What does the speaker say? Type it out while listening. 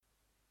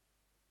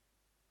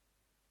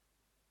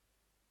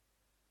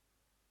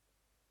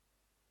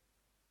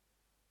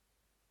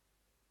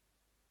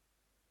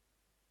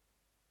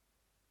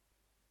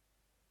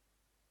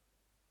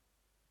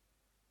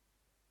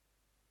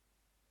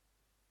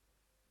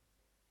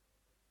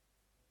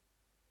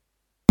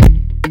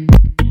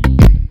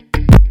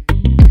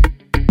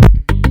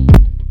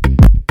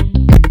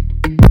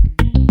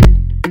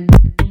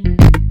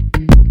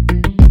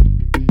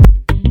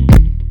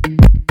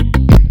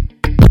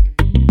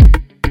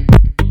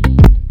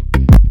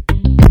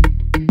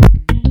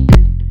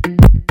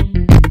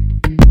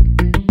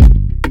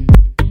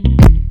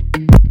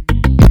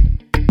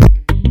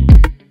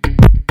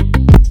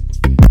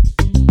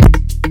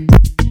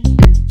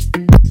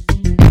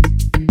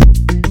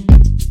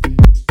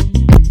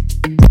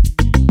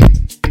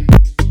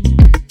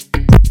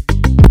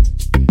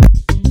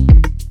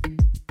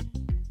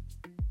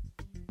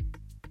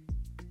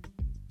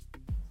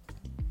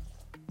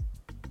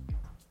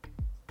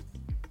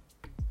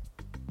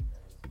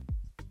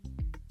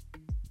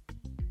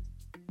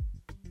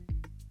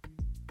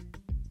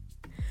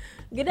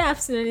Good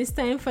afternoon. It's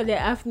time for the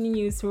afternoon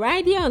news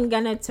right here on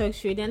Ghana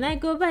Talks Radio, and I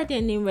go by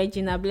the name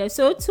Regina Bless.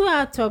 So, to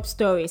our top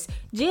stories: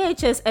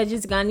 GHS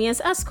urges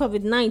Ghanaians as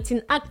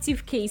COVID-19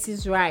 active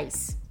cases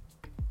rise.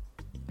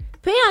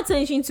 Pay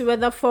attention to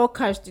weather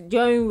forecast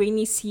during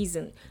rainy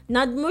season.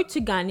 NADMO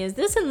to Ghanaians.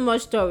 This and more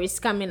stories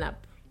coming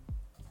up.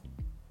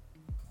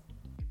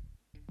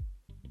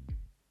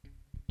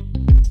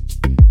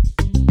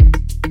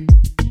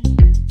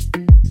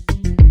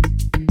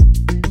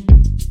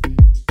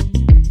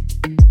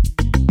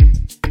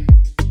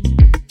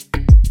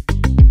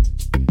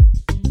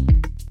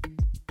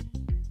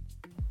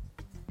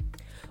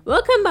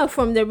 Welcome back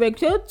from the break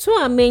to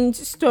our main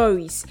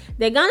stories.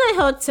 The Ghana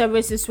Health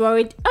Service is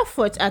worried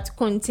efforts at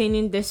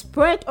containing the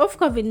spread of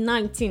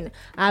COVID-19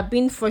 are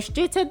being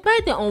frustrated by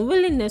the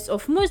unwillingness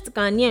of most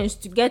Ghanaians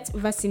to get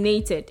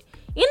vaccinated.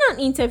 In an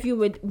interview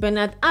with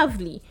Bernard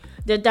Avli,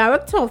 the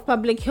Director of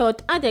Public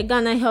Health at the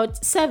Ghana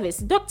Health Service,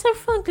 Dr.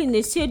 Franklin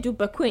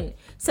Nesiedu-Bequin,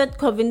 said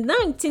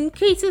COVID-19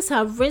 cases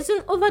have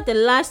risen over the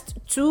last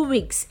 2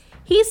 weeks.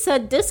 He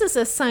said this is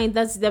a sign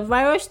that the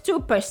virus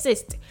still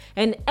persists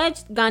and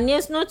urged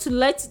Ghanaians not to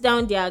let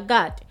down their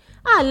guard.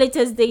 Our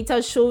latest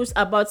data shows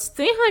about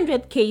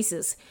 300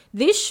 cases.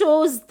 This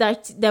shows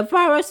that the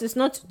virus is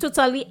not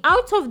totally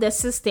out of the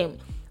system.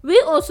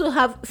 We also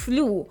have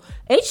flu,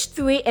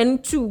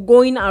 H3N2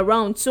 going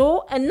around,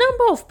 so a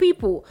number of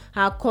people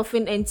are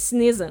coughing and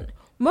sneezing.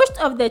 Most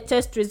of the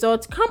test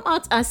results come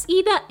out as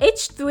either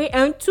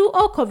H3N2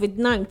 or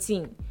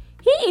COVID-19.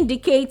 He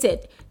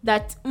indicated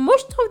that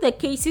most of the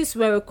cases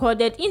were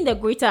recorded in the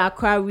Greater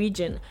Accra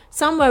region.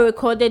 Some were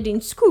recorded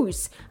in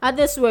schools,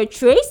 others were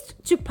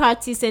traced to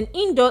parties and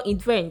indoor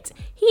events.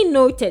 He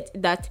noted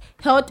that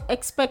health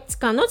experts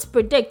cannot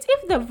predict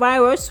if the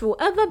virus will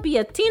ever be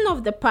a thing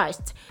of the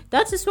past.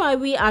 That is why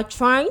we are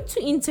trying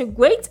to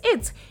integrate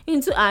it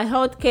into our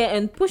healthcare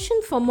and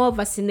pushing for more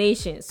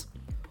vaccinations.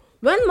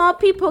 When more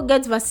people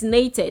get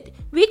vaccinated,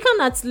 we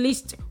can at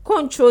least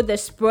control the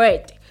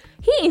spread.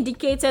 He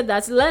indicated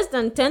that less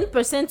than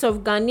 10%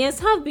 of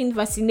Ghanaians have been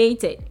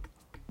vaccinated.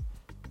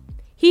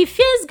 He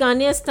fears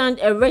Ghanaians stand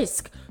a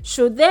risk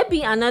should there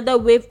be another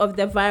wave of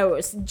the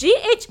virus.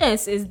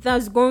 GHS is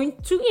thus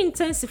going to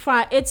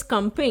intensify its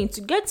campaign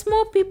to get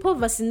more people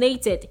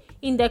vaccinated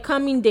in the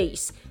coming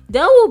days.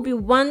 There will be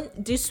one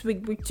this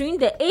week between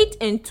the 8th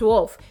and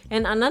 12th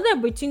and another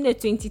between the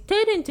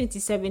 23rd and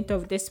 27th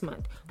of this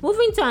month.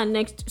 Moving to our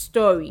next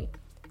story.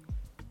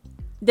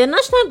 The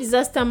National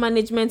Disaster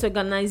Management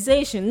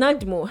Organization,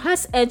 NADMO,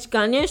 has urged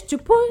Ghanaians to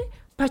pay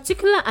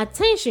particular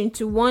attention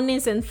to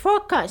warnings and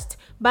forecasts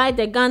by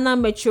the Ghana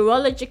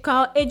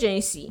Meteorological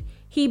Agency.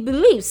 He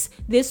believes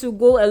this will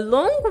go a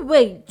long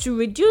way to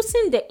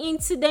reducing the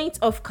incidence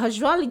of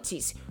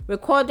casualties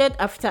recorded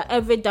after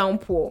every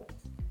downpour.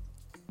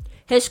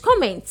 His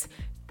comments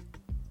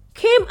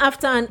came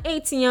after an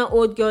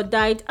 18-year-old girl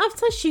died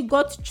after she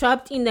got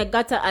trapped in a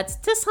gutter at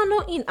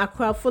Tesano in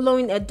Accra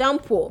following a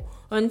downpour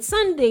on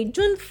Sunday,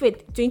 June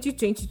 5,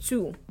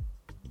 2022.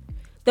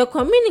 The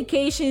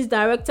communications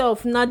director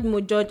of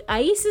NADMO, George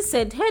Aisi,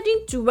 said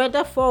heading to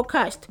weather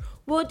forecast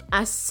would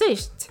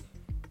assist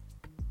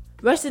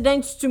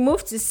residents to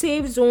move to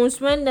safe zones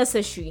when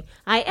necessary.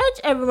 I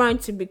urge everyone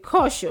to be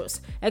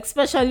cautious,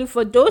 especially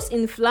for those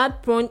in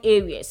flood-prone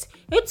areas.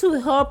 It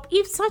will help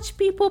if such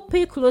people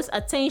pay close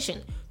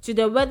attention to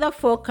the weather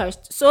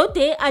forecast so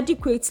they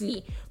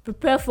adequately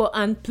prepare for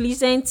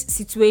unpleasant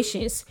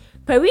situations.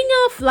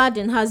 Perennial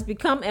flooding has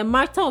become a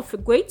matter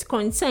of great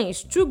concern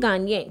to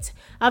Ghanaians.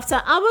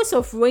 After hours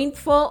of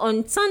rainfall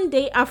on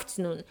Sunday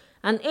afternoon,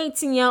 an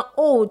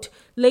 18-year-old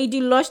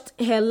lady lost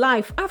her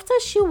life after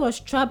she was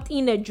trapped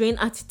in a drain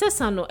at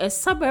Tesano, a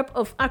suburb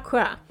of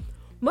Accra.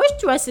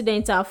 Most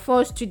residents are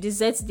forced to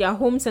desert their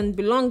homes and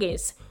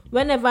belongings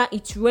whenever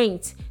it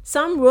rains.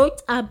 Some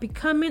roads are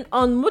becoming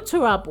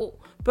unmotorable.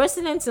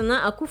 President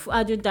Nana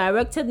Akufo-Addo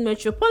directed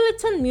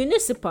Metropolitan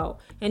Municipal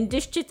and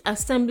District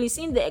Assemblies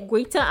in the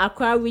Greater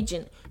Accra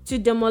region to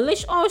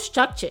demolish all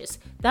structures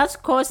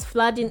that caused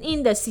flooding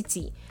in the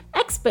city.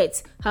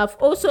 Experts have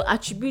also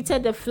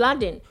attributed the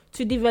flooding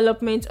to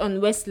development on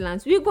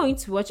Westlands. We're going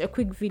to watch a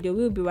quick video.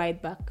 We'll be right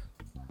back.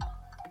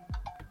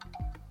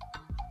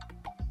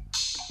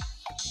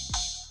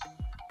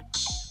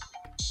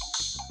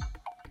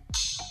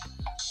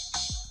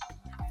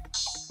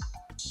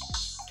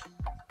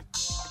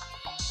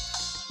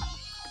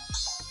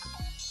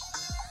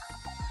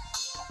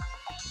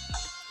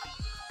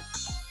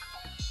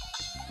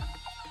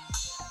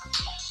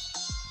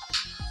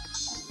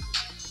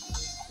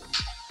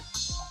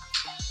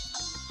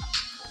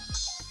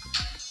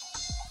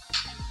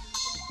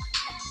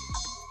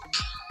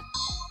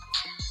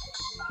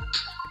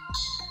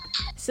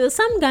 So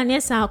some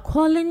Ghanaians are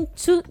calling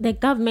to the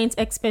government,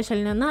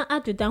 especially Nana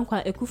Addo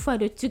Dankwa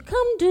Akufo-Addo, to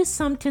come do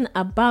something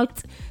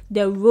about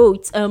the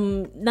roads.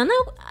 Nana,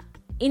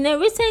 in a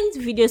recent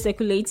video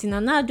circulating,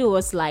 Nana Addo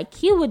was like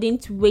he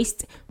wouldn't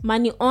waste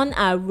money on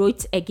our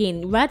roads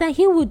again. Rather,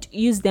 he would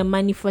use the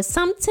money for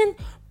something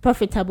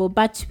profitable.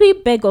 But we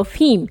beg of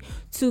him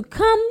to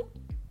come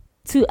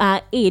to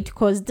our aid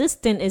because this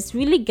thing is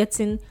really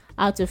getting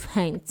out of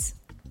hand.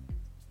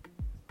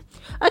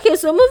 Okay,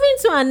 so moving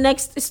to our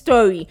next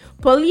story.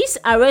 Police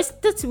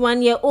arrest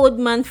 31-year-old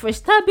man for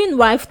stabbing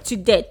wife to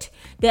death.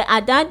 The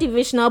Ada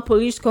Divisional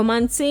Police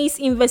Command says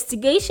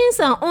investigations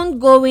are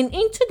ongoing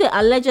into the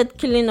alleged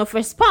killing of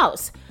a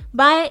spouse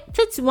by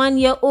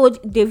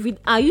 31-year-old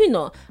David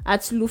Ayuno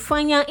at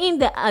Lufanya in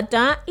the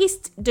Ada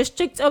East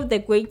District of the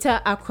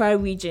Greater Accra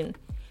region.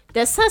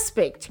 The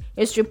suspect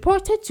is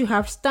reported to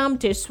have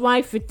stabbed his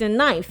wife with a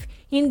knife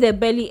in the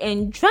belly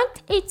and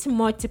dragged it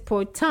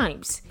multiple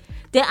times.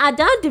 The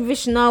Ada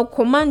Divisional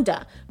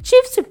Commander,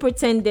 Chief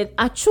Superintendent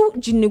Achu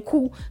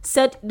Jinuku,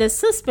 said the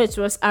suspect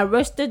was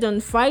arrested on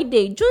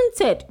Friday, June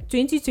 3,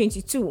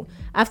 2022,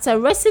 after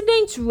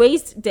residents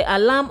raised the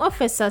alarm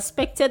of a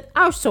suspected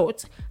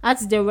assault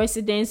at the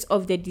residence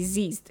of the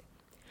deceased.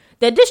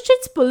 The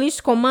District Police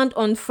Command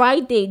on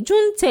Friday,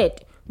 June 3,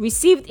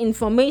 received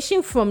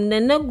information from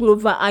Nene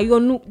Glover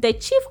Ayonu, the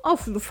Chief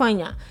of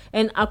Lufanya,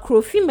 and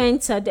Akrofi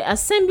Mensah, the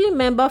Assembly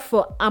Member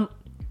for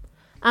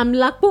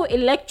Amlapo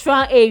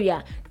Electoral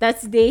Area,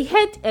 that they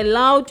heard a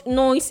loud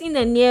noise in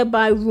a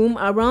nearby room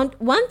around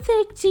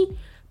 1:30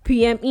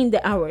 p.m. in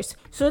the hours.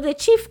 So the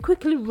chief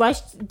quickly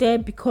rushed there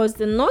because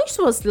the noise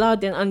was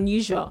loud and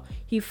unusual.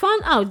 He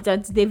found out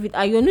that David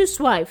Ayonu's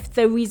wife,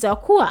 Theresa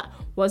Kua,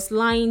 was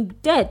lying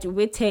dead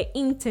with her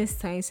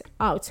intestines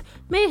out.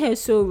 May her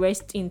soul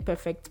rest in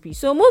perfect peace.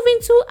 So moving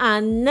to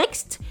our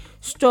next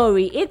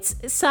story, it's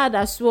sad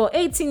as well.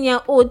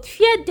 18-year-old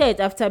feared death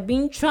after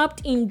being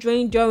trapped in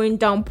drain during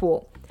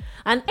downpour.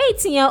 An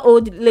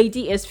 18-year-old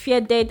lady is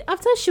feared dead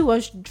after she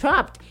was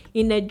trapped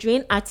in a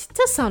drain at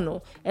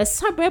Tesano, a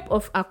suburb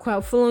of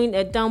Accra, following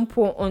a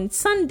downpour on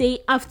Sunday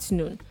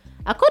afternoon.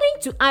 According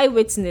to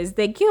eyewitness,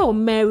 the girl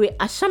Mary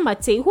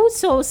Ashamate, who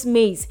sells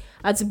maize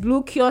at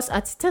Blue Kiosk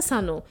at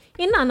Tesano,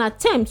 in an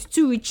attempt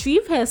to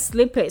retrieve her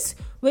slippers,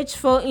 which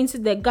fell into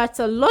the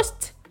gutter,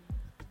 lost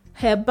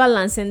her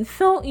balance and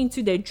fell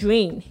into the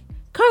drain.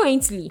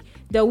 Currently,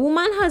 the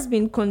woman has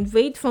been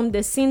conveyed from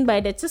the scene by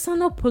the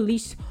Tesano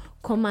Police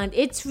Command.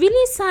 It's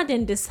really sad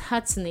and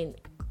disheartening.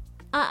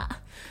 I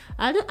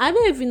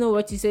don't even know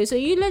what to say. So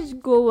let's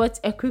go watch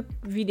a quick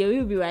video.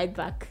 We'll be right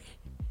back.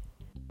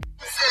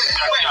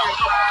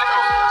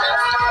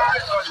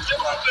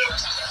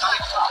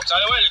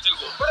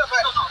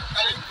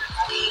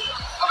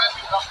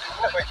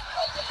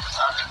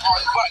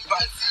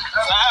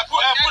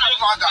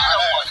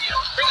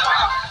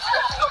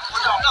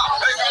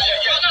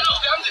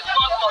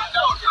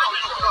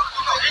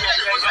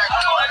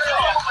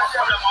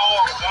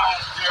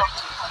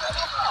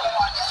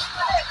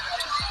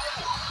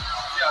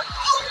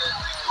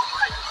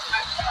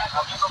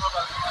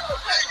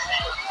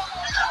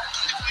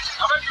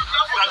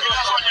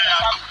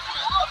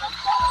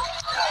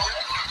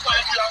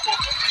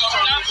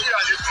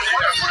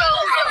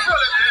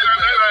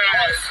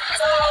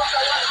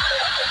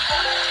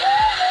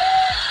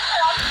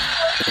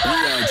 We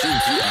are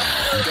GPR,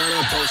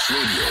 Ghana Pulse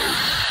Radio.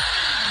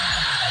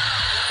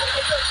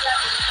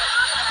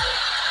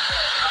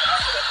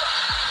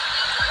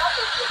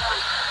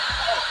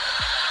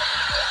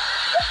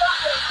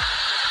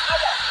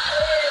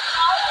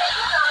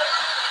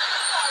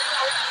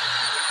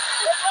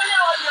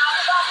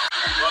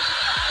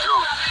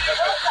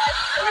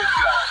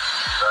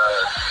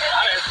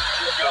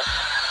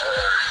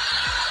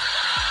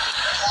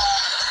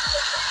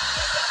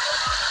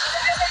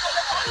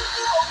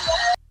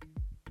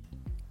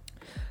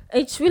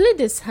 It's really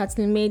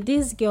disheartening. May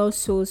these girls'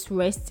 souls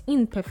rest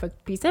in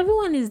perfect peace.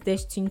 Everyone is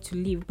destined to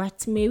live,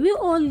 but may we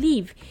all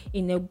live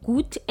in a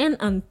good and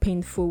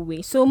unpainful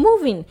way. So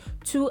moving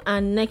to our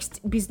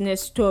next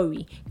business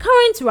story.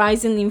 Current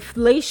rising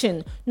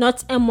inflation,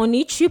 not a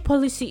monetary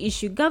policy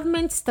issue,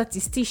 government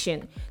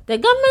statistician. The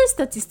government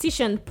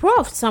statistician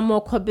Prof.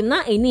 Samuel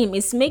Kobina Enim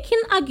is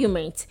making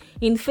arguments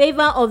in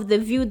favor of the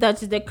view that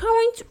the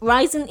current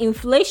rising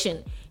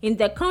inflation in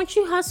the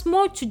country has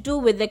more to do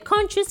with the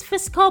country's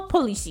fiscal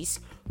policies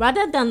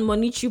rather than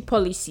monetary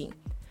policy.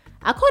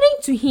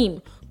 According to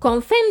him,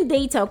 confirmed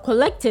data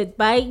collected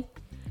by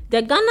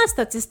the Ghana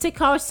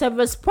Statistical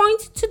Service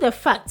point to the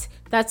fact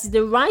that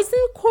the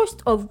rising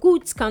cost of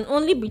goods can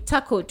only be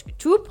tackled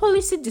through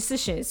policy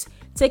decisions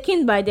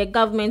taken by the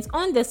government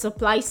on the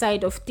supply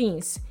side of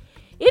things.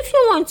 If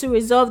you want to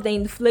resolve the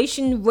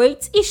inflation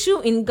rate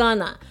issue in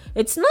Ghana,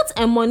 it's not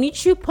a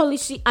monetary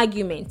policy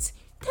argument.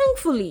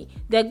 Thankfully,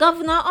 the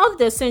governor of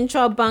the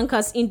central bank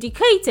has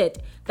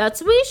indicated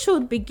that we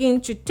should begin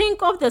to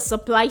think of the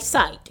supply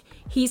side,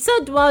 he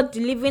said while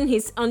delivering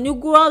his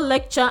inaugural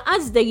lecture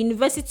at the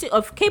University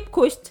of Cape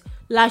Coast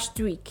last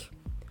week.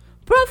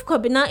 Prof.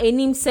 Kobina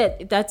Enim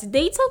said that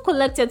data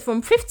collected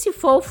from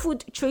 54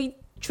 food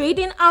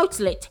trading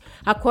outlets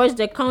across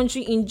the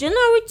country in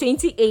January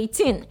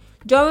 2018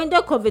 during the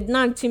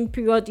COVID-19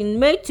 period in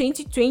May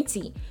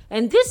 2020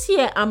 and this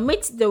year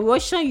amidst the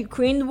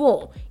Russia-Ukraine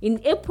war in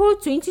April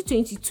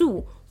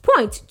 2022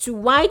 point to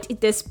wide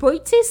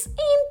disparities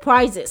in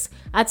prices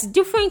at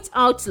different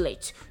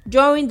outlets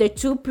during the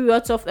two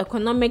periods of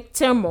economic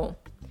turmoil.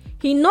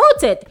 He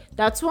noted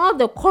that while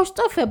the cost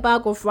of a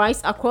bag of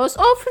rice across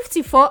all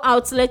 54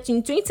 outlets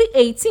in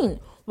 2018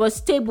 was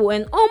stable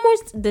and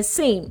almost the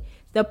same,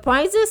 the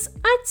prices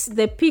at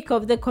the peak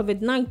of the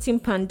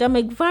COVID-19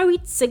 pandemic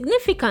varied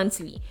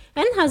significantly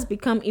and has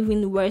become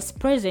even worse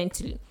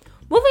presently.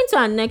 Moving to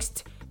our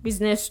next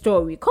business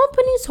story,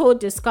 companies hold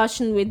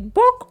discussion with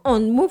BOC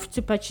on move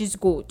to purchase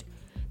gold.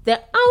 The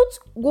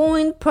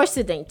outgoing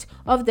president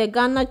of the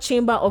Ghana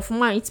Chamber of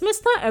Mines,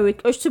 Mr.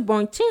 Eric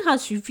Oshubontin,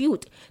 has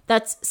revealed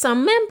that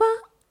some member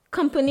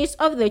companies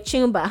of the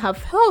chamber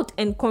have held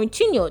and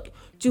continued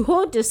to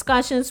hold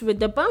discussions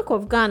with the Bank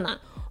of Ghana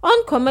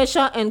on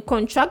commercial and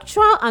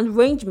contractual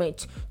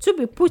arrangements to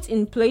be put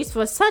in place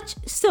for such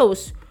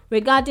sales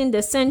regarding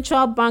the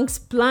central bank's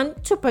plan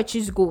to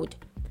purchase gold.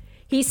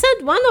 He said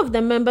one of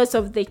the members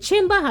of the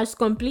chamber has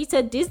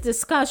completed this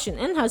discussion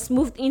and has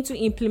moved into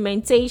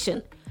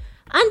implementation.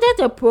 Under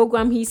the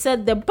program, he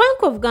said the Bank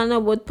of Ghana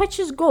would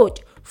purchase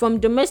gold from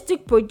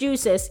domestic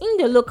producers in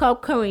the local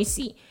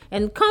currency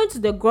and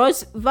count the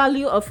gross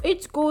value of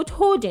its gold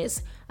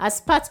holdings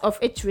as part of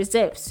its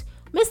reserves.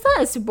 Mr.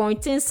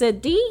 Oshubontin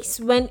said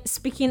this when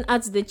speaking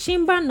at the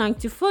Chamber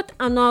 94th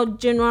Annual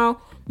General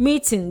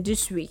Meeting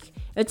this week.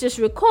 It is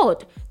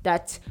recalled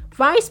that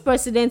Vice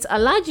President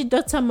Alhaji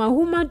Dr.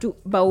 Mahamudu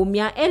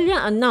Bawumia earlier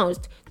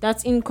announced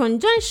that in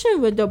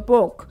conjunction with the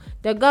BOC,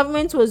 the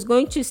government was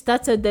going to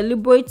start a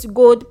deliberate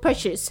gold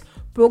purchase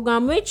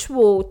program which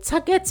will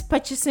target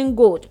purchasing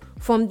gold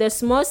from the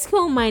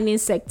small-scale mining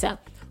sector.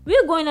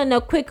 We're going on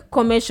a quick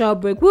commercial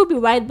break. We'll be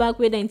right back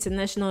with the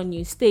international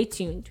news. Stay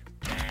tuned.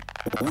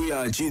 We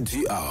are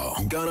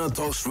GTR, Ghana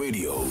Talks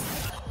Radio.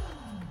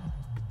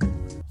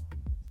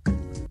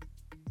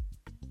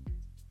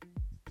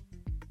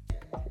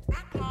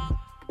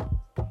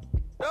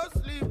 Don't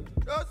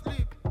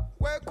sleep,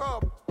 wake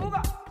up.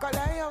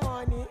 Collect your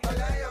money.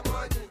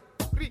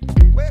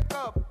 Wake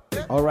up.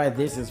 Alright,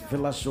 this is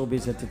Villa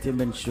Showbiz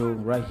Entertainment Show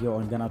right here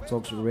on Ghana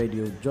Talks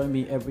Radio. Join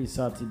me every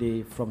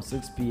Saturday from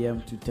 6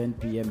 p.m. to 10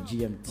 p.m.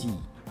 GMT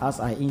as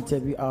I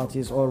interview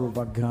artists all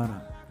over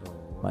Ghana.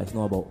 But it's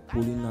not about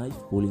pulling knife,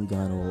 pulling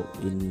gun, or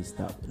any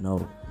stuff.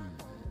 No,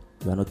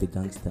 you are not a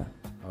gangster.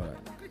 Alright.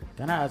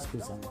 Can I ask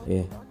you something?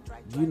 Yeah.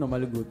 Do you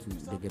normally go to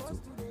the ghetto?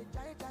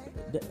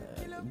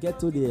 Get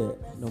to there,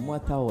 no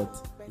matter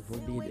what.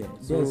 If you be there.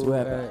 That's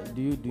where.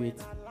 Do you do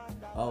it?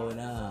 Oh,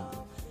 nah.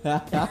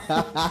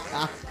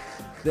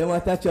 They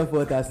want touch your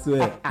foot, I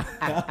swear.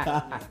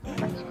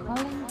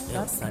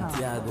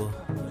 Santiago.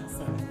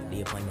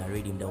 They upon your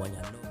rhythm, the one you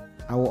know.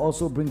 I will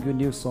also bring you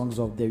new songs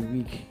of the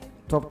week.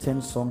 Top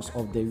 10 songs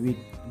of the week.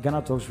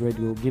 Ghana Talks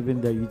Radio,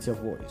 giving the youth a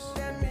voice.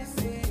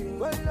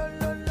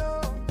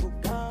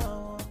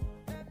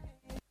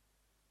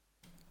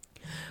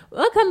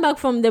 Welcome back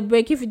from the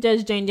break. If you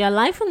just joined, you're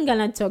live on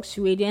Ghana Talks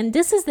Radio, and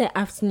this is the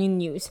afternoon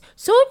news.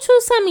 So,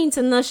 to some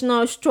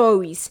international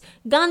stories,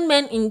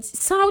 gunmen in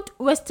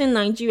southwestern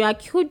Nigeria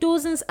killed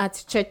dozens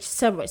at church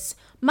service.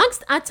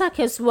 Masked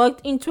attackers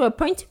walked into a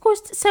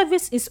Pentecost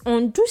service in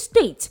Ondo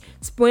State,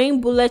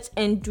 spraying bullets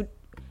and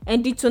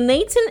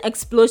detonating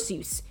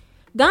explosives.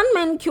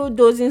 Gunmen killed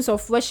dozens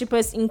of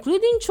worshippers,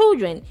 including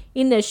children,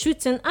 in a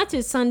shooting at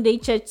a Sunday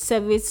church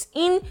service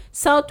in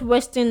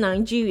southwestern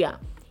Nigeria.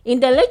 In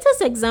the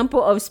latest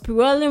example of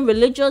spiraling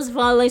religious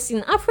violence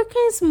in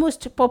Africa's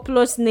most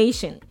populous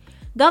nation,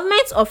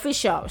 government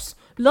officials,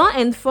 law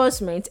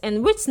enforcement,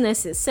 and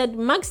witnesses said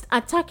masked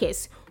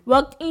attackers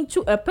walked into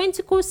a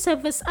Pentecost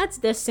service at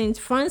the St.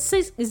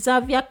 Francis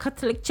Xavier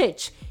Catholic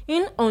Church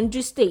in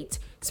Ondo State,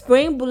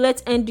 spraying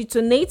bullets and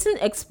detonating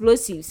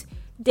explosives.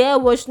 There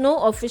was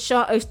no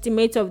official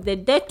estimate of the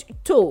death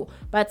toll,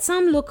 but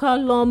some local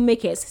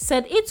lawmakers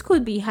said it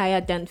could be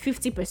higher than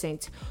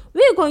 50%.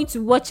 We're going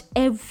to watch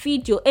a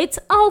video. It's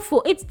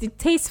awful, it's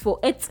distasteful,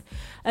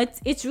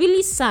 it's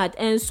really sad,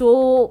 and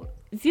so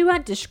viewer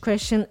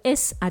discretion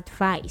is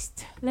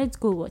advised. Let's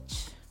go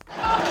watch.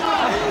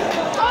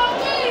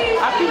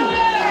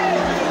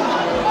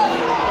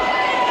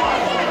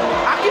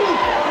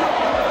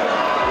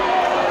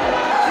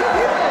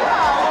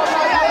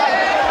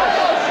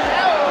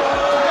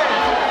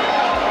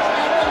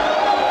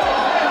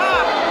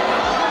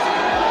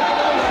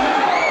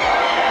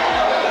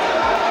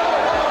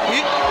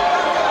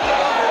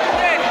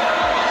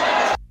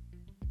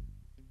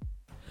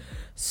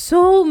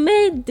 So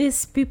may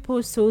these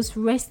people's souls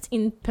rest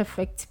in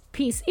perfect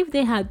peace. If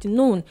they had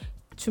known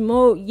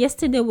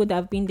yesterday would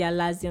have been their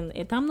last day on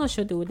earth, I'm not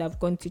sure they would have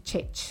gone to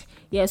church.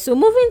 Yeah, so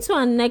moving to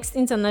our next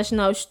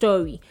international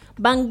story.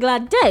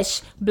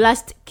 Bangladesh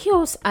blast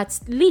kills at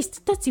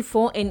least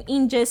 34 and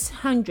injures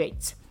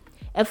hundreds.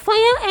 A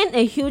fire and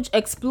a huge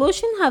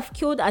explosion have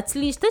killed at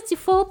least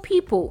 34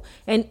 people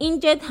and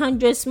injured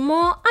hundreds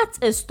more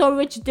at a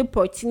storage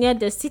depot near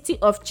the city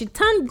of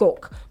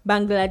Chittagong,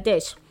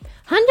 Bangladesh.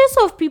 Hundreds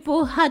of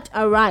people had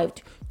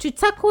arrived to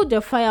tackle the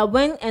fire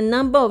when a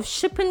number of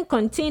shipping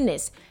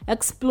containers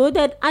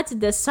exploded at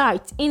the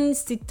site in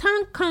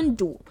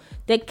Sitakandu,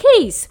 The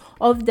cause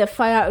of the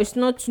fire is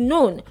not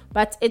known,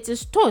 but it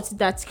is thought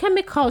that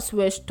chemicals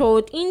were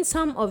stored in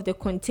some of the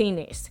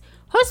containers.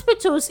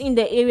 Hospitals in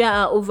the area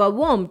are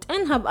overwhelmed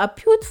and have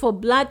appealed for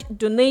blood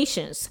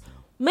donations.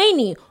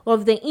 Many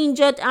of the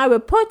injured are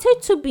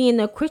reported to be in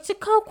a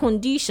critical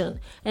condition,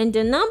 and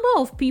the number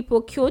of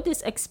people killed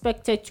is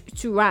expected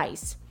to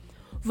rise.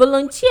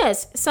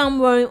 Volunteers, some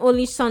wearing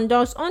only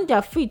sandals on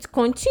their feet,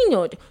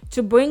 continued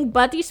to bring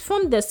bodies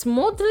from the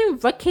smoldering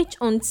wreckage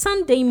on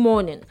Sunday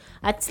morning.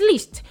 At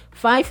least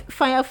 5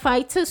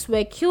 firefighters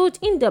were killed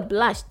in the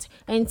blast,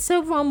 and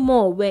several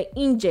more were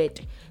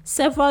injured.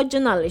 Several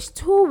journalists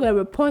who were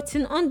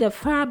reporting on the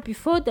fire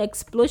before the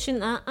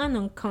explosion are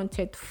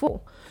unaccounted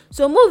for.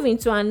 So moving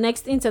to our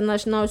next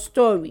international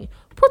story.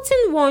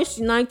 Putin warns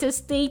United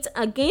States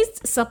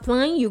against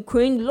supplying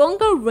Ukraine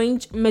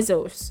longer-range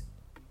missiles.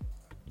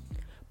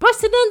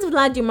 President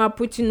Vladimir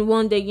Putin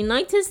warned the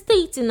United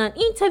States in an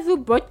interview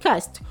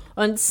broadcast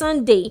on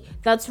Sunday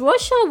that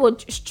Russia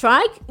would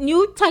strike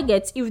new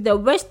targets if the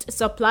West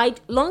supplied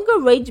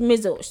longer-range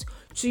missiles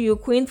to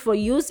Ukraine for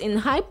use in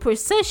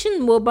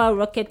high-precision mobile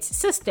rocket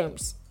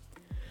systems.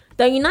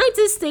 The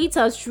United States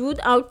has ruled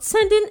out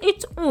sending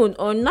its own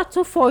or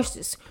NATO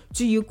forces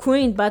to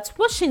Ukraine, but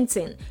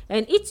Washington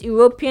and its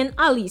European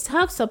allies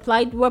have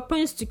supplied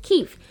weapons to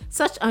Kyiv,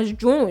 such as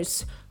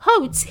drones,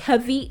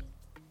 heavy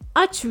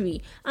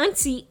artillery,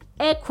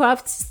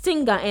 anti-aircraft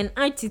Stinger, and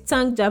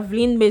anti-tank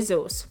Javelin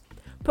missiles.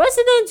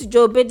 President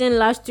Joe Biden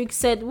last week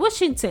said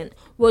Washington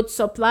would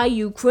supply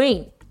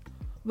Ukraine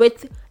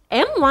with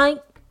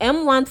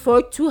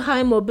M142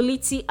 High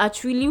Mobility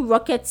Artillery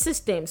Rocket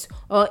Systems,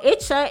 or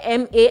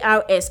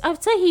HIMARS,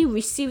 after he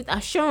received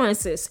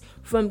assurances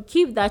from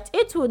Kyiv that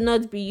it would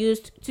not be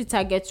used to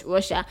target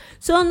Russia.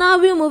 So now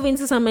we move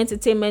into some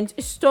entertainment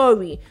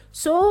story.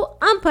 So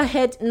Amber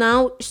Heard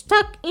now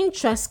stuck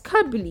interest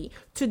Kabili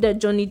to the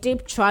Johnny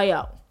Depp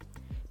trial.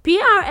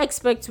 PR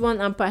experts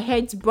warn Amber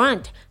Heard's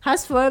brand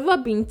has forever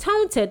been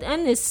taunted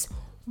and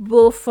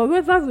will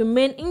forever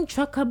remain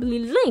intricately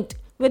linked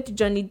with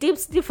Johnny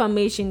Depp's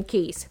defamation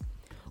case.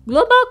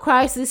 Global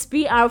crisis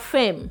PR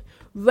firm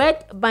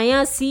Red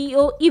Bayan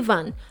CEO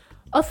Ivan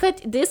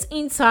offered this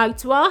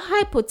insight while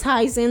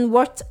hypothesizing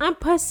what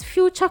Amber's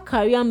future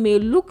career may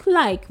look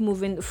like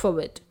moving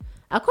forward.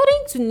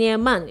 According to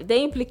Neiman,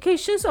 the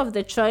implications of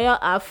the trial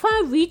are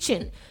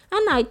far-reaching,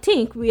 and I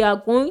think we are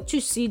going to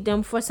see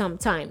them for some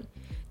time.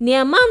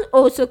 Neiman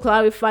also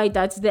clarified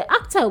that the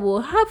actor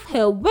will have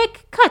her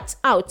work cut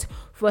out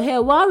for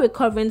her while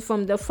recovering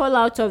from the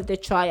fallout of the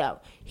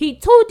trial. He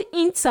told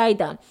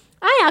Insider,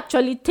 "I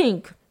actually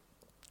think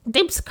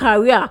Depp's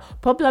career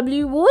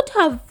probably would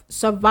have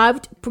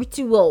survived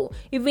pretty well,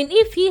 even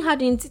if he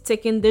hadn't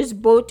taken this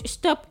bold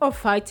step of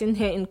fighting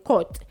her in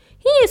court.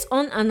 He is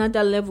on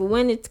another level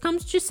when it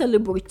comes to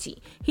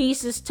celebrity. He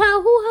is a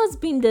star who has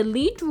been the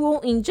lead role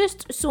in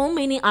just so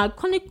many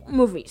iconic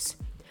movies."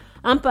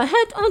 Amber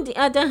Heard, on the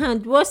other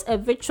hand, was a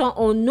veteran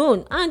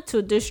unknown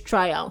until this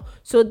trial,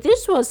 so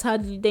this was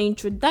hardly the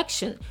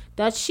introduction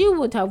that she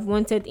would have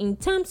wanted in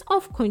terms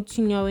of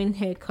continuing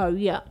her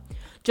career.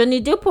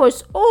 Johnny Depp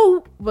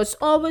was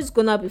always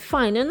gonna be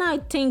fine, and I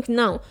think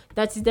now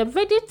that the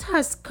verdict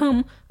has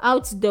come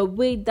out the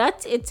way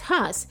that it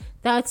has,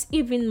 that's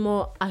even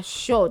more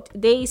assured,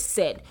 they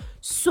said.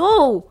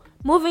 So,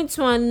 moving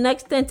to our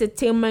next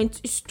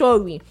entertainment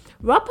story.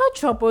 Rapper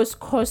Trouble's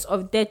cause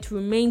of death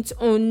remains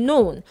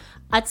unknown.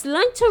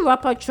 Atlanta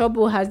rapper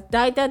Trouble has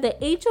died at the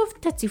age of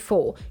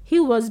 34. He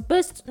was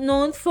best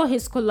known for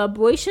his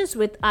collaborations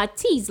with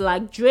artists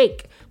like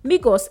Drake,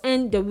 Migos,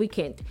 and The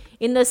Weeknd.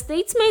 In a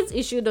statement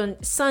issued on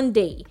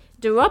Sunday,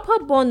 the rapper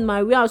born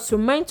Maria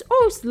Cement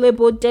O's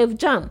label Def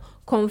Jam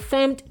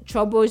confirmed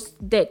Trouble's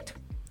death.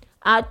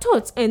 Our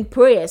thoughts and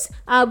prayers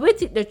are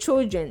with the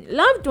children,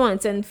 loved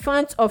ones, and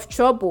fans of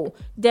Trouble,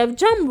 Def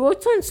Jam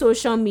wrote on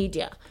social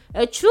media.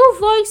 A true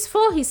voice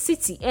for his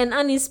city and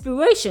an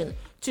inspiration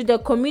to the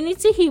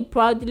community he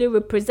proudly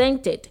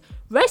represented.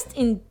 Rest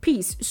in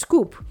peace,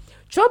 Scoop.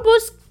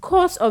 Trouble's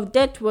cause of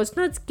death was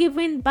not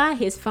given by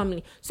his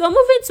family. So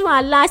moving to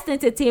our last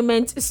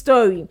entertainment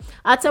story.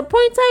 At a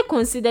point I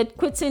considered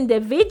quitting the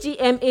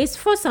VGMAs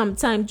for some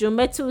time, Joe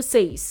Mettle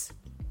says.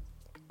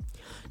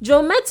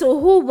 Joe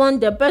Mettle, who won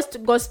the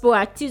Best Gospel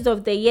Artist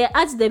of the Year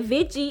at the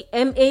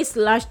VGMAs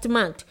last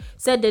month,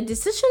 said the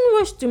decision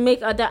was to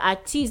make other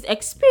artists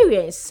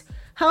experience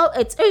how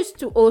it is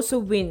to also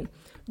win.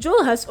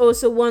 Joe has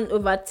also won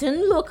over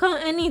 10 local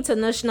and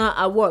international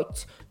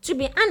awards. To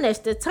be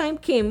honest, the time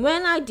came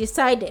when I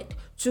decided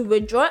to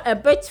withdraw a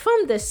bit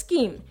from the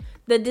scheme.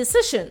 The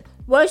decision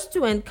was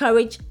to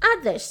encourage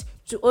others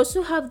to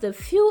also have the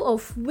feel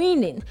of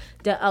winning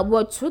the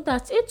award so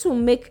that it will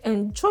make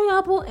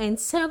enjoyable and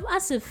serve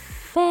as a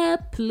fair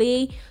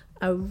play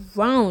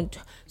around.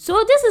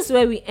 So this is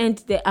where we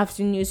end the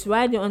afternoon news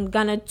right on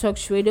Ghana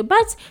Talks Radio.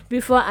 But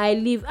before I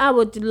leave, I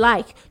would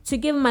like to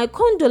give my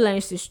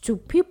condolences to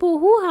people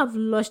who have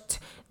lost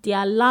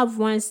their loved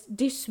ones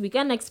this week,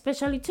 and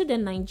especially to the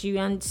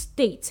Nigerian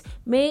state.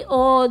 May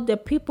all the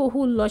people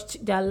who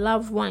lost their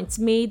loved ones,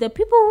 may the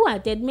people who are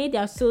dead, may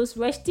their souls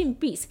rest in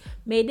peace.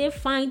 May they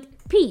find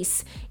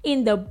peace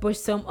in the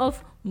bosom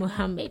of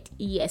Muhammad.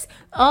 Yes,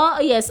 or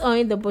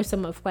in the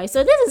bosom of Christ.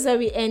 So this is where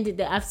we end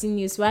the afternoon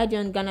news right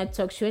on Ghana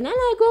Talk Show, and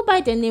I go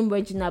by the name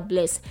Regina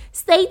Bless.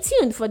 Stay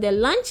tuned for the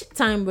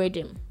lunchtime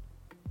rhythm.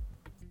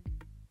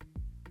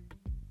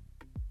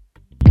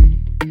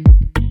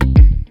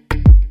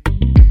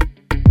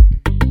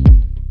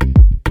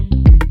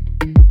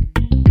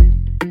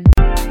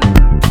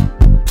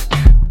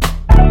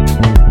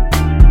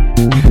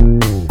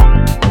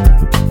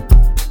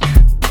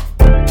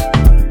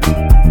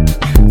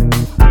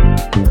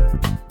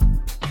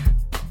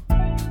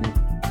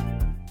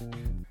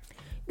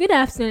 Good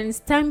afternoon. It's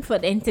time for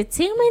the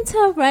entertainment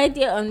right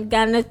here on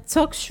Ghana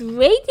Talks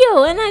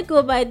Radio, and I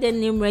go by the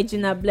name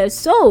Regina Bless.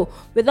 So,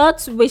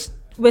 without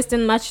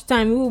wasting much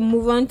time, we will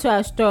move on to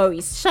our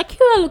stories.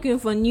 Shakira looking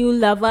for new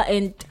lover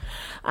and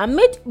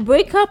amid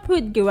breakup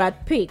with Gerard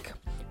Pique.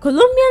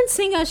 Colombian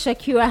singer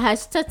Shakira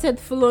has started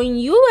following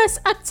U.S.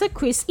 actor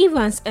Chris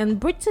Evans and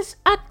British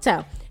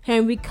actor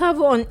Henry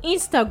Cavill on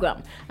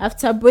Instagram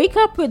after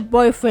breakup with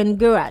boyfriend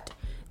Gerard.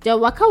 The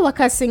Waka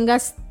Waka singer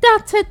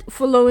started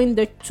following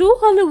the two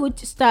Hollywood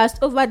stars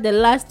over the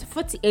last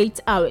 48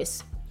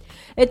 hours.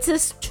 It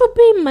is to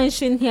be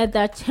mentioned here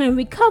that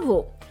Henry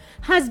Cavill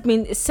has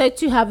been said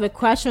to have a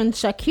crush on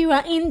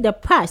Shakira in the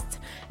past,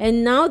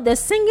 and now the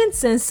singing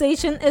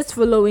sensation is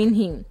following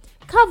him.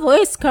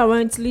 Cavill is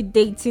currently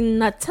dating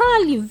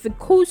Natalie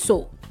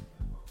Vicoso.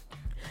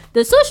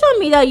 The social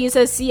media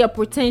user see a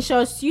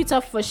potential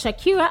suitor for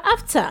Shakira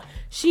after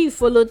she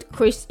followed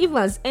Chris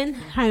Evans and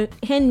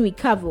Henry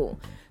Cavill.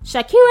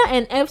 Shakira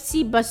and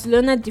FC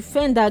Barcelona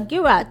defender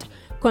Gerard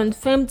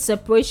confirmed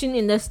separation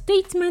in a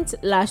statement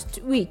last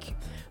week.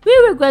 We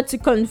regret to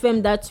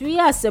confirm that we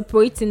are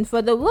separating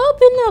for the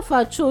well-being of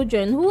our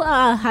children, who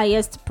are our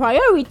highest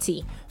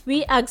priority.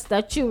 We ask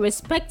that you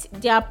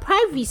respect their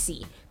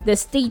privacy, the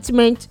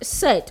statement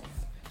said.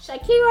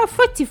 Shakira,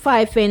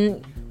 45,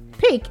 and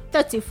Pique,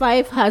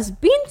 35, has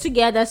been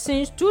together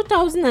since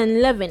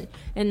 2011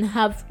 and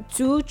have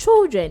 2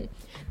 children.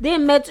 They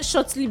met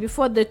shortly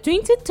before the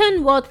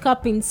 2010 World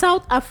Cup in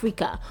South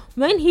Africa,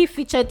 when he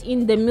featured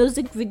in the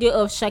music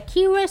video of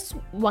Shakira's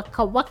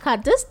Waka Waka,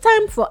 this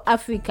time for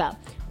Africa,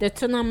 the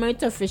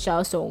tournament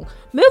official song.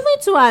 Moving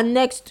to our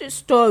next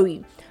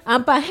story,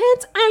 Amber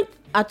Heard's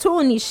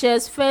attorney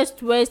shares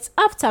first words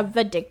after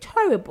verdict.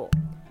 Horrible.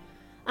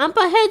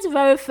 Amber Heard's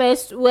very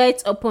first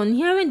words upon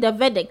hearing the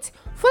verdict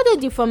for the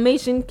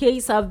defamation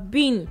case have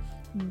been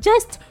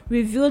just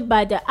revealed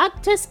by the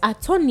actor's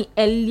attorney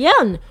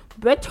Eliane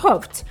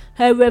Bredhoft.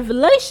 Her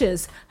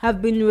revelations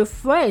have been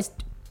rephrased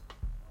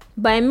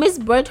by Ms.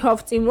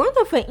 Bredhoft in one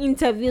of her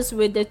interviews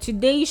with the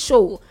Today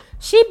Show.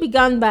 She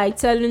began by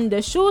telling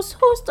the show's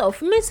host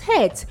of Ms.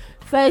 Heard's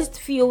first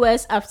few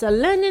words after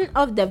learning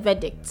of the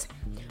verdict.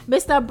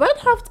 Mr.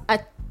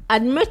 Bredhoft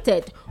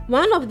admitted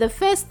one of the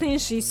first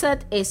things she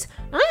said is,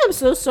 "I am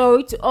so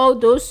sorry to all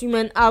those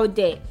women out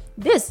there.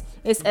 This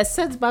is a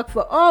setback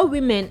for all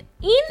women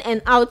in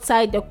and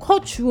outside the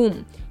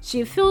courtroom.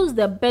 She feels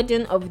the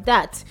burden of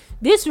that."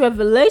 This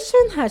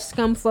revelation has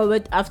come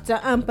forward after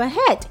Amber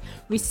Heard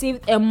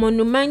received a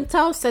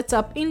monumental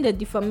setup in the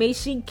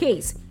defamation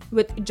case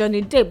with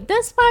Johnny Depp,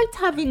 despite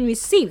having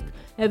received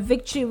a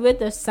victory with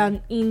the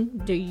Sun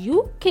in the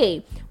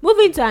UK.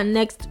 Moving to our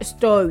next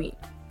story.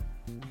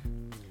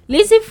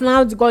 Lizzie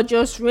flouts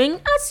gorgeous ring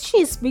as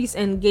she speaks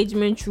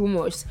engagement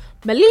rumors.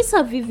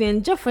 Melissa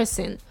Vivian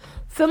Jefferson,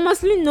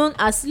 famously known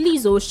as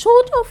Lizzo,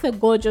 showed off a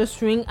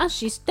gorgeous ring as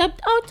she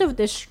stepped out of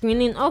the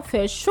screening of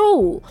her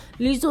show,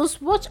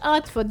 Lizzo's Watch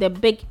Out for the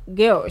Big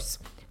Girls.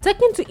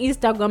 Taken to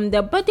Instagram,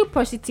 the body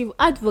positive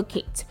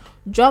advocate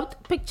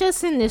dropped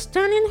pictures in a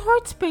stunning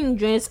hot pink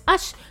dress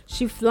as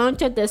she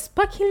flaunted the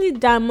sparkly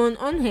diamond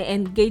on her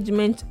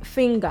engagement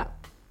finger.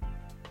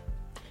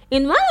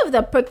 In one of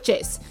the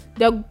pictures,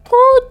 the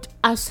Good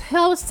as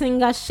Hell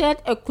singer shared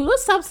a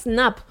close-up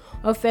snap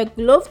of her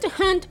gloved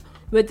hand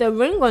with a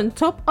ring on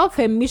top of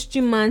her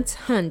mystery man's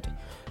hand.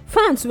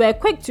 Fans were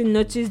quick to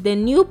notice the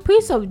new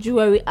piece of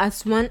jewelry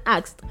as one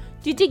asked,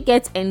 "Did you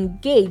get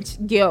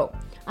engaged, girl?"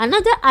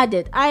 Another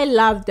added, "I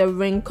love the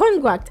ring,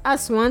 congrats,"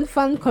 as one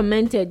fan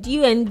commented,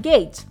 "You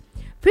engaged."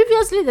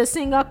 Previously, the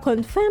singer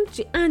confirmed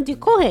to Andy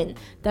Cohen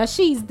that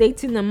she is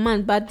dating a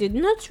man but did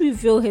not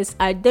reveal his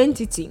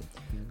identity.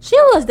 She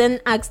was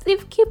then asked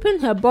if keeping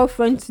her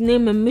boyfriend's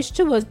name a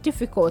mystery was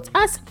difficult,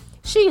 as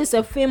she is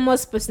a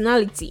famous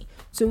personality,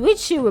 to which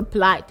she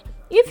replied,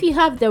 "If you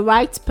have the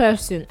right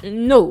person,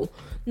 no,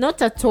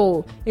 not at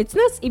all. It's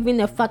not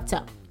even a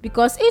factor,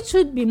 because it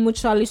should be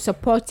mutually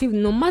supportive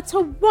no matter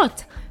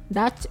what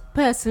that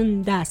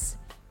person does,"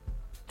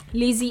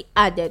 Lizzie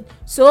added.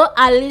 So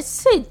Alice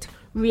Sid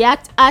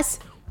react as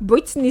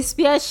Britney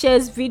Spears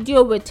shares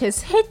video with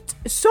his hit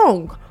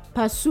song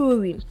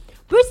Pasuri.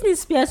 Britney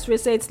Spears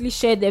recently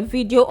shared a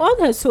video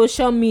on her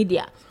social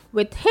media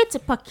with hit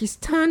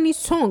Pakistani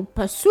song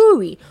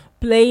Pasuri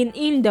playing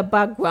in the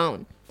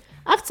background.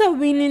 After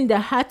winning the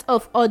heart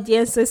of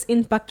audiences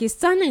in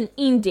Pakistan and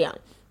India,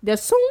 the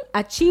song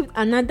achieved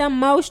another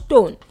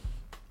milestone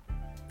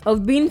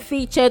of being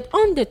featured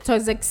on the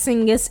Toxic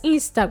Singer's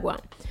Instagram.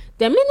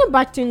 The mini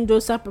Baton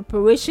Dosa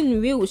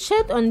preparation reel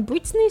shared on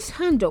Britney's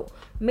handle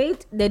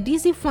made the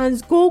Dizzy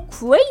fans go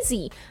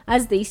crazy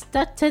as they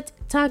started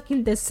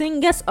tagging the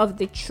singers of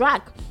the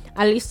track,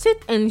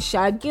 Alicet and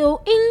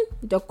Shagil, in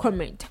the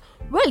comment.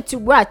 Wait,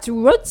 what?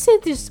 wrote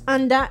this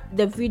under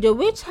the video,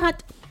 which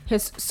had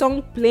his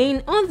song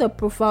playing on the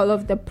profile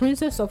of the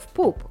Princess of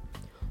Pop.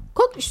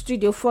 Coke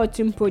Studio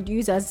 14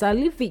 producer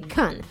Zalifi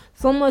Khan,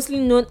 famously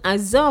known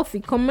as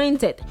Zelfie,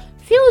 commented,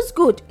 "Feels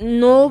good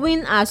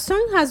knowing our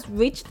song has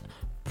reached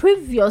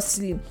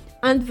previously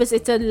and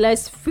visited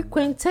less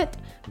frequented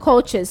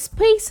culture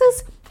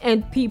spaces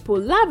and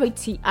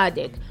popularity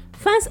added."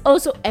 Fans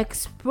also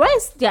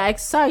expressed their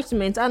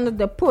excitement under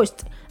the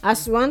post,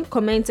 as one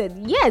commented,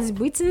 "Yes,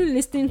 Britney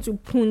listening to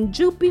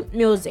Punjabi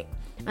music."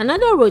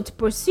 Another wrote,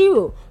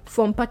 "Prosiro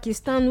from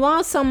Pakistan,"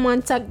 while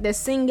someone tagged the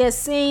singer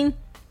saying,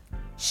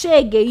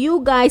 "Shege,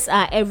 you guys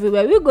are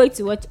everywhere." We're going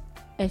to watch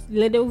a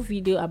little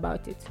video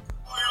about it.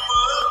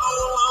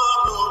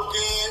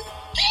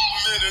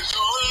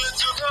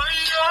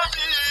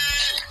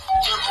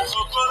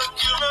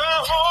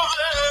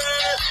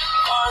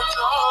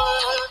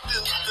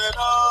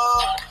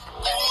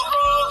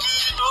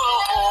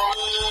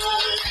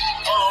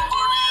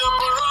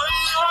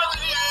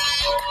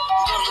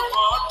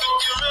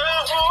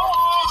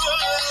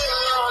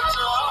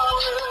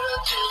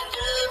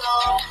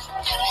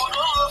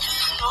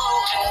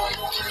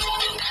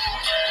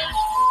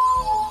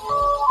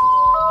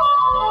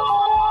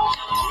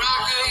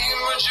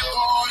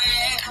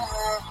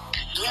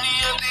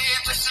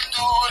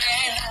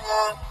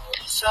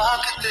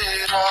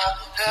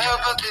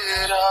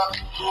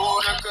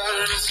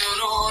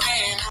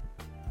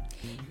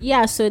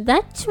 Yeah, so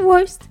that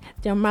was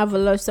the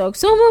marvelous song.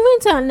 So moving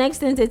to our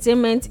next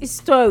entertainment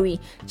story,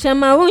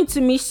 Chairman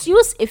to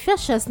misuse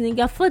Efyashas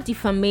nigga for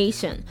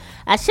defamation.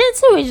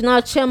 Ashanti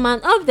Regional Chairman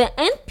of the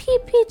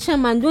NPP,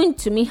 Chairman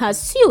Wontumi,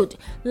 has sued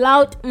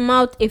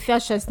loudmouth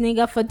Efyashas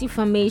nigga for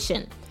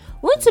defamation.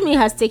 Wontumi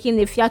has taken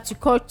Efya to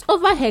court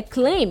over her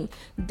claim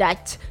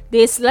that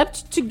they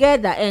slept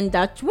together and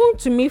that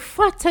Wontumi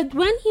farted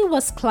when he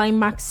was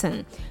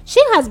climaxing. She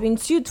has been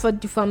sued for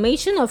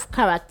defamation of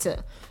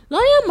character.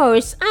 Lawyer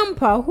Maurice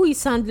Ampa, who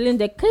is handling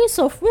the case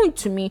of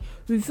Wontumi,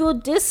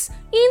 revealed this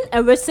in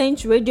a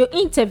recent radio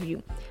interview.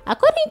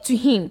 According to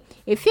him,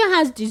 Efya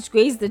has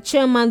disgraced the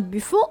chairman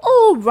before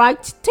all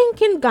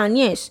right-thinking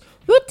Ghanaians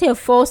with her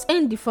false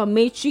and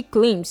defamatory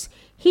claims.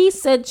 He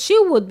said she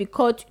would be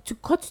called to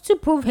court to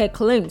prove her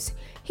claims.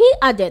 He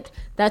added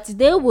that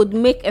they would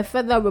make a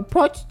further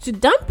report to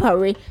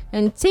Dampare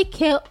and take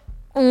her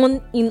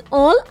on in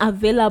all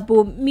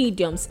available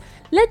mediums.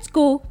 Let's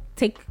go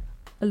take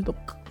a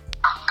look.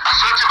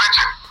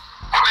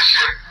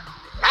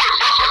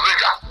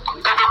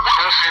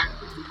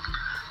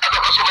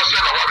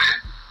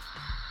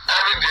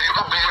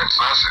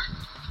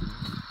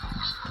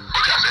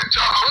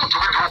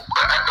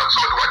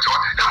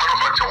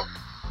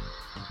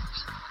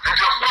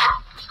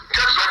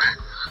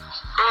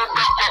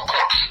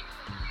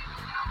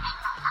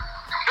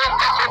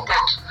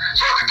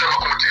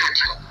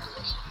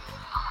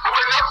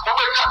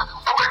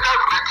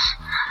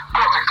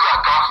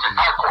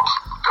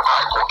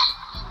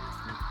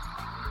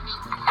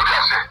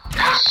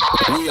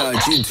 We are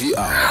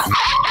GTR.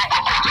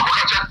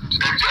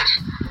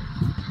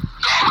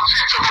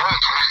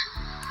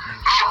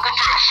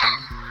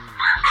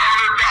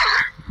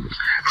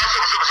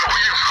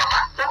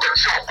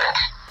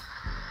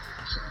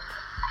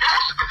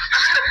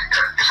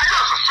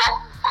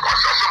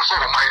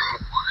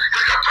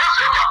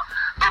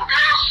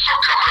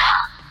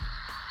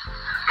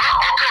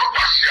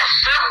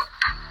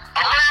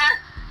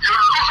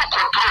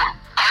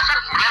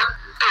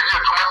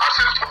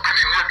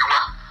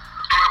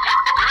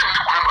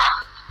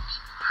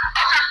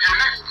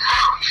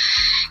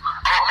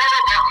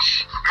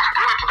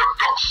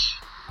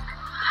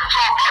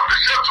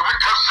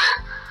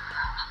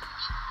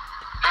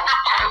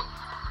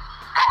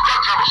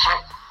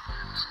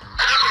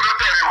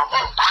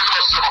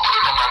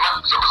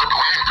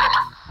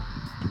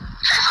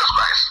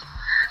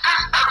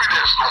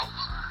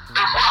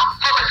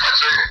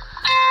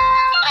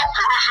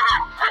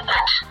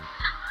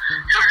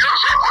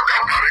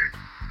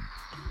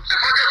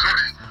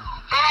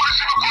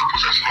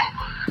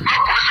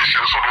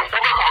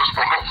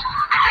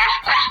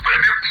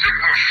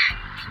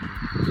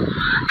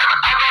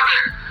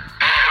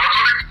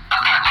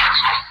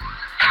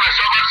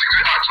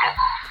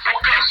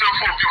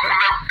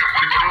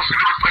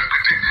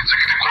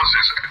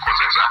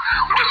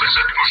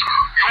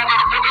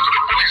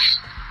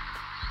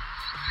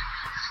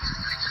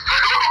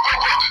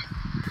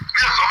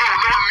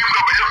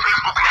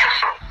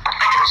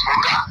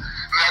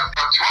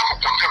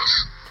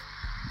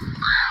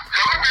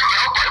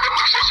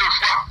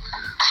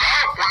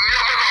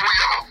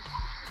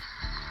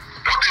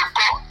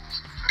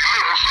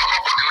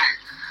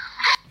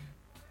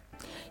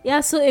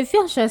 Yeah, so if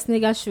you're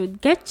Schwarzenegger should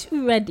get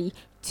ready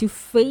to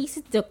face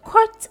the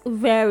court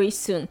very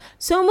soon.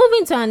 So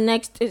moving to our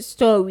next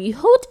story,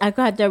 hold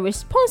Agbada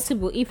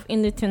responsible if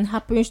anything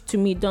happens to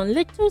me, Don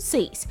Little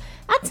says.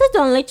 Actor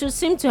Don Little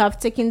seemed to have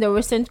taken the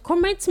recent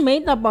comments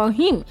made about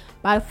him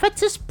by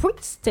fetish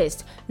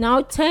priestess,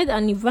 now Ted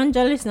and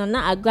evangelist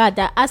Nana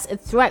Agbada, as a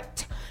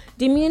threat.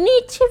 The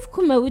diminutive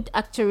Kumawood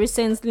actor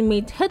recently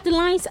made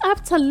headlines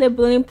after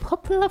labeling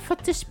popular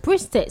fetish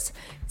priestess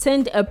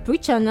turned a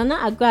preacher Nana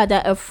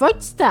Agbada a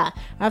fraudster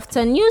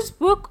after news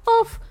broke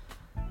of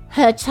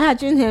her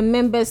charging her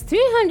members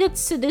 300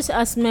 cedis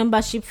as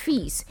membership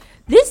fees.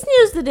 This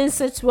news didn't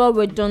sit well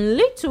with Don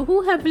Little,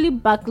 who heavily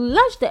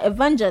backlashed the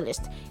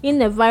evangelist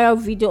in a viral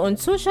video on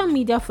social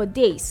media for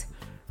days.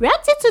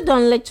 Reacting to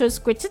Don Little's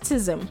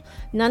criticism,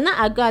 Nana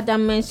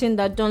Agbada mentioned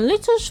that Don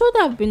Little should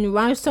have been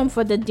ransomed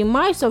for the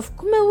demise of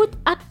Kumawood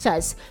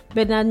actors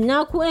Bernard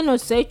Naku and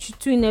Osei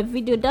Chutu in a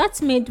video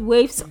that made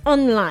waves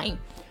online.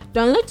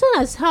 Don Little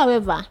has,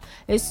 however,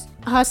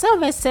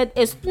 said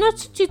it's not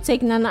to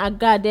take Nana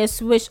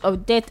Agbada's wish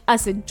of death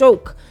as a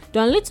joke.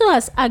 Don Little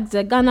has asked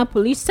the Ghana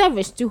Police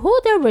Service to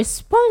hold her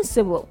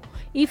responsible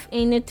if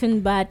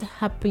anything bad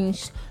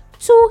happens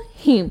to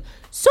him.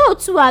 So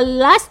to our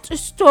last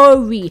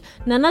story,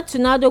 Nana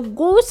Tornado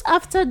goes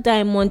after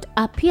Diamond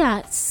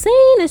Appiah,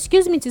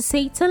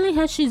 telling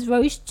her she's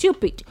very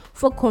stupid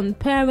for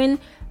comparing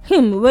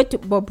him with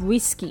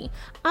Bobrisky.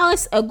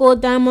 Hours ago,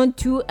 Diamond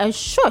threw a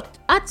shot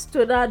at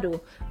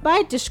Tornado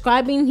by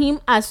describing him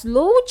as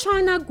low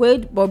China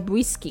grade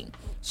Bobrisky.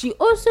 She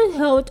also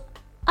held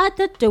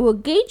other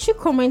derogatory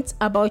comments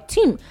about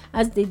him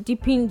as they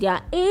deepen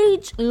their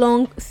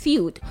age-long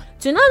feud.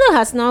 Tornado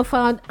has now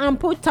found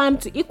ample time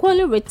to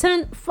equally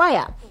return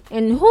fire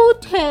and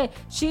hold her.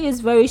 She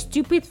is very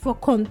stupid for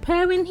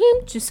comparing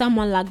him to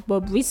someone like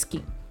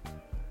Bobrisky.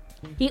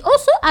 He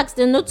also asked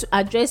her not to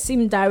address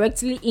him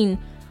directly in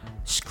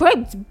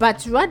script,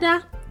 but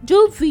rather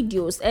do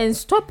videos and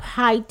stop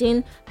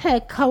hiding her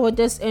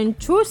cowardice and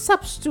throw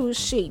substitute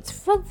shades.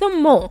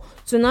 Furthermore,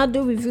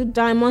 Tornado revealed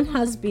Diamond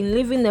has been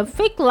living a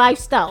fake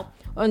lifestyle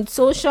on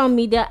social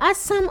media as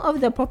some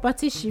of the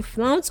properties she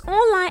flaunts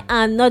online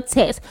are not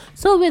hers.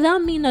 So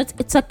without me not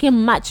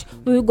talking much,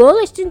 we will go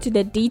listen to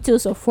the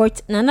details of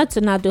what Nana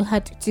Tornado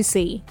had to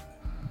say.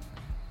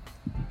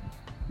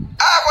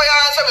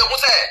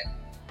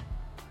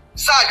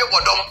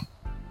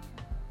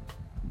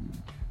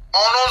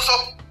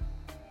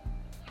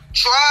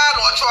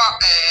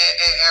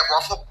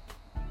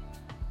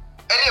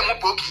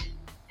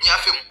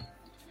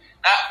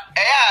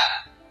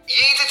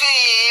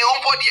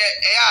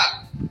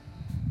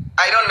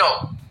 I don't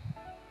know.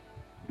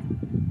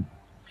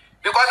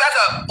 Because that's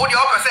a what the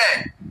offer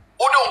said.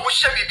 Odo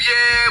push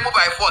BBA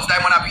mobile force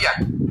Diamond Appiah.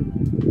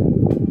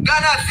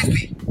 Ghana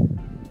 60.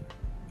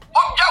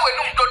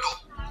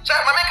 So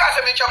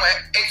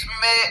it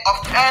may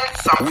offend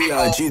some We people,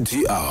 are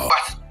GTR.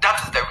 but that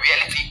is the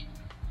reality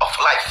of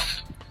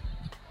life.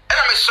 And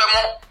I'm a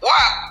sermon.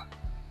 Wow.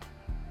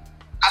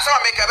 I saw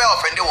make a bell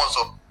offended one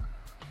so.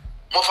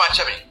 More fun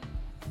chemi.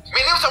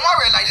 Meaning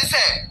somewhere like this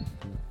say.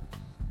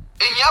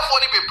 In your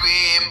phone be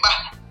bremba.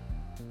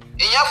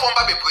 In your phone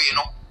be bremba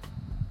no.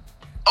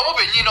 Omo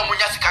be no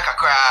munya sika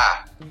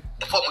kakra.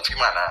 The form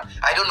mutimana.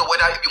 I don't know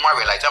whether you want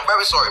realize. I'm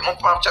very sorry. More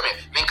fun chemi.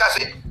 Minka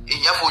say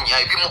in your phone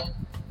ya be mo.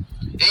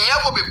 In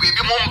your phone be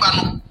mo mba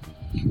no.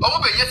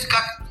 Omo be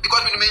sika because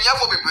me in your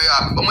phone be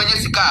bremba. Omo nya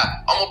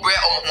sika omo bre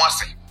omo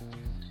wase.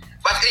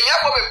 But in your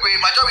phone be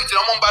majority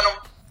omo mba no.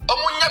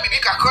 Omo nya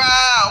bibi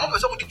kakra. Omo be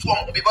so muti tu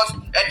omo because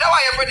and that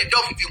why every the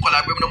dog if you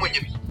collaborate no mo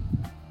nya bi.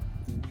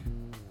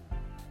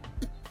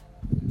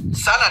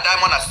 Sana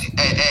Diamond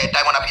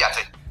Diamond Appiah.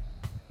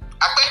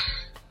 Akpe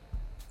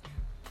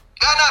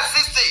Ghana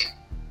 60.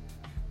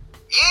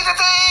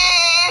 Yitete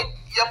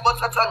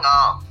Yambotatanga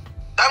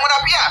Diamond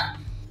Appiah.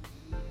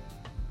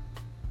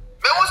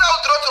 Me was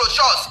out throw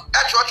shots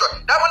at church.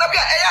 Diamond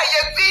Appiah ye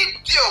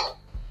video.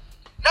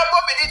 Na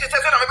bombe ni tete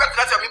na me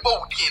better me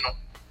bo wudi no.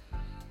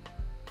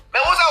 Me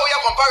was out your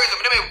comparison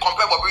me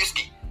compare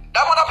Bobrisky.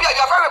 Diamond Appiah,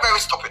 you are very very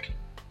stupid.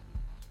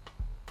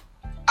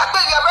 Akpe,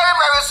 you are very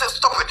very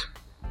stupid.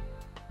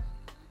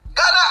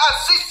 Ghana at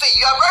 60,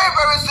 you are very,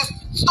 very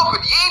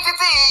stupid. You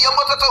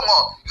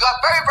are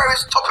very, very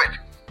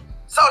stupid.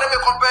 So let me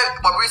compare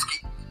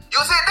Bobrisky. You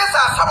see, these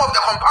are some of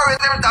the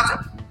comparisons that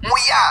we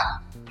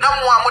are. Now,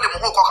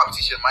 more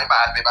competition, my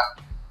bad, baby.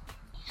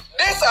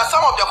 These are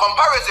some of the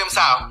comparisons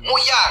are we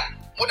are.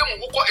 And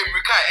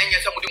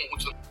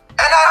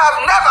I have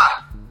never,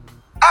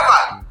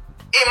 ever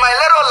in my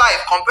little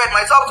life compared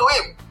myself to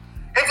him.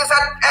 It is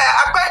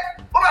I bet,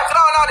 who might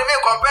now they may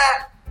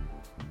compare.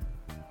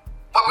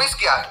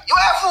 Bobrisky, you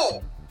are a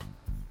fool.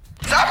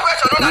 That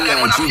person on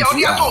them when I'm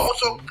here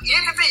also.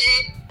 Yet,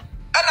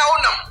 and I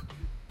own them.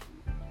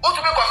 What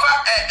to make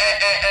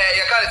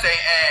you can't say,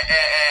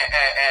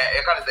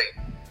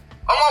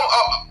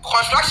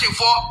 construction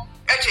for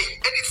any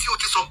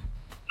suit. So,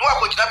 no,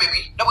 I put that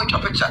baby, no, wait your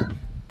picture.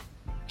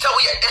 So,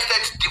 we are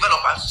estate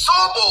developers. So,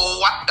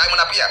 what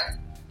Diamond Appiah?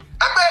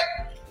 I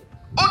bet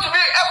Ultimately,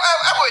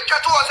 every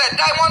chat was a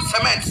diamond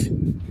cement.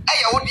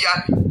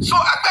 So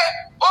I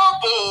bet, oh,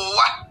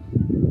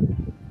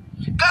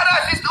 Ghana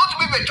is not to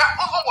be a trap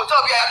hotel,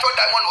 be a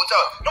diamond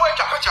hotel. No, a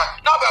temperature.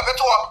 Now we are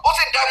better.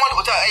 Also, diamond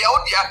hotel,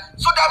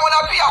 so diamond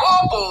appear.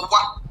 Oh,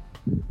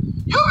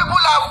 you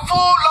people are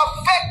full of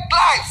fake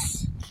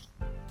lives,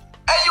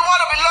 and you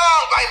want to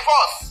belong by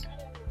force.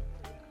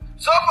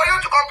 So for you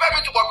to compare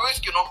me to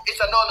Bobrisky, it's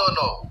a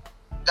no.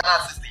 Ghana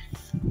system.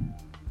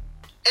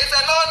 It's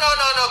a no.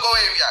 Go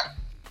area.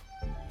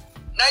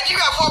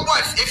 Nigeria 4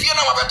 points. If you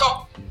know what better,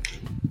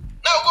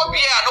 now go be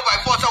here. No by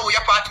force. How we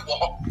are party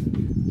war.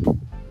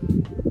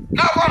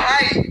 Now what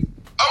high?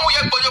 I'm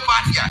with your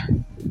party.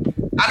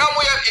 I know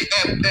we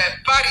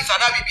Paris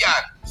and Abibia.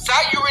 Say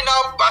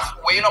urinal bus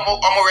way no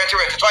more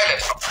rhetoric toilet.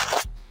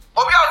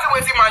 Obi also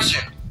with the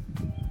machine.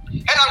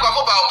 And I'm going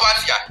to go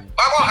party.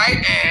 But go high.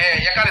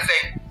 You can't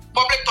say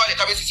public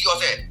toilet. I see you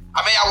say. I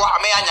may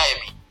anya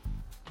me.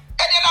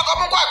 And then I'm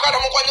going to go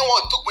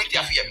and took with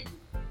your fear.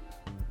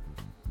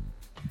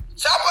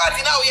 Party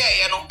now,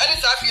 and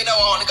it's a few now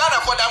on Ghana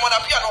for Diamond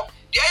Piano.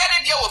 The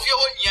idea of your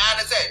own yan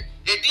said.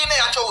 The dinner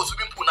I chose to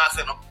be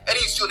Punaseno, and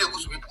he's still able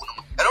to be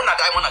Punum. I don't know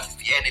Diamond as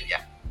the enemy.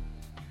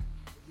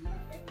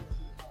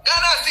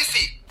 Ghana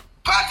Sissy,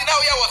 party now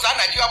here was a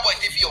Nigeria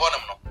point if you want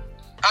them.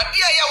 And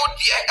dear,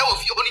 I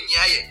was your only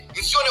year.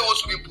 It's only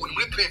was to be Punum,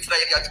 replace that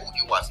I told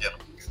you was here.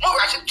 More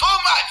rushing too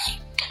much.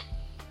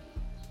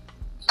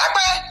 I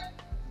bet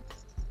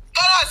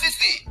Ghana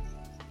Sissy,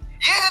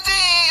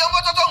 you're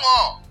what I don't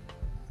know.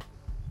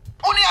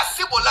 Only a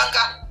simple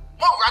langa,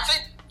 more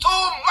rushing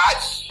too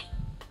much.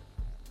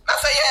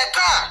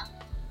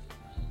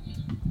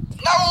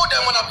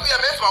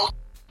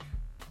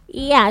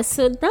 Yeah,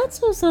 so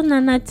that's also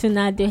Nana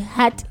Tunade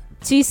had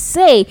to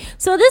say.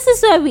 So this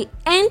is where we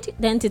end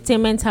the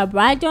entertainment hub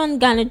right on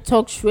Ghana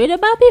Talks Radio.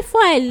 But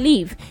before I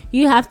leave,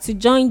 you have to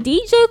join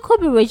DJ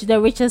Kobe Rich, the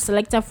richest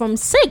selector, from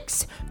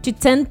 6 to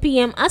 10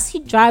 p.m. as he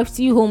drives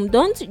you home.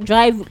 Don't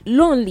drive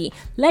lonely.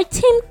 Let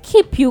him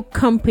keep you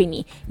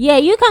company. Yeah,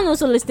 you can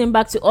also listen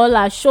back to all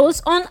our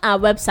shows on our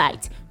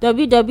website,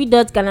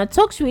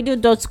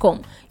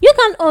 www.ghanatalksradio.com. You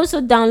can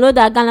also download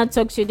our Ghana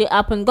Talks Radio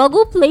app on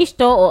Google Play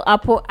Store or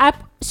Apple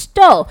App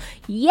Store.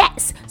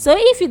 Yes, so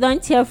if you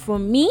don't hear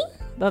from me,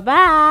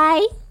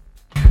 bye-bye.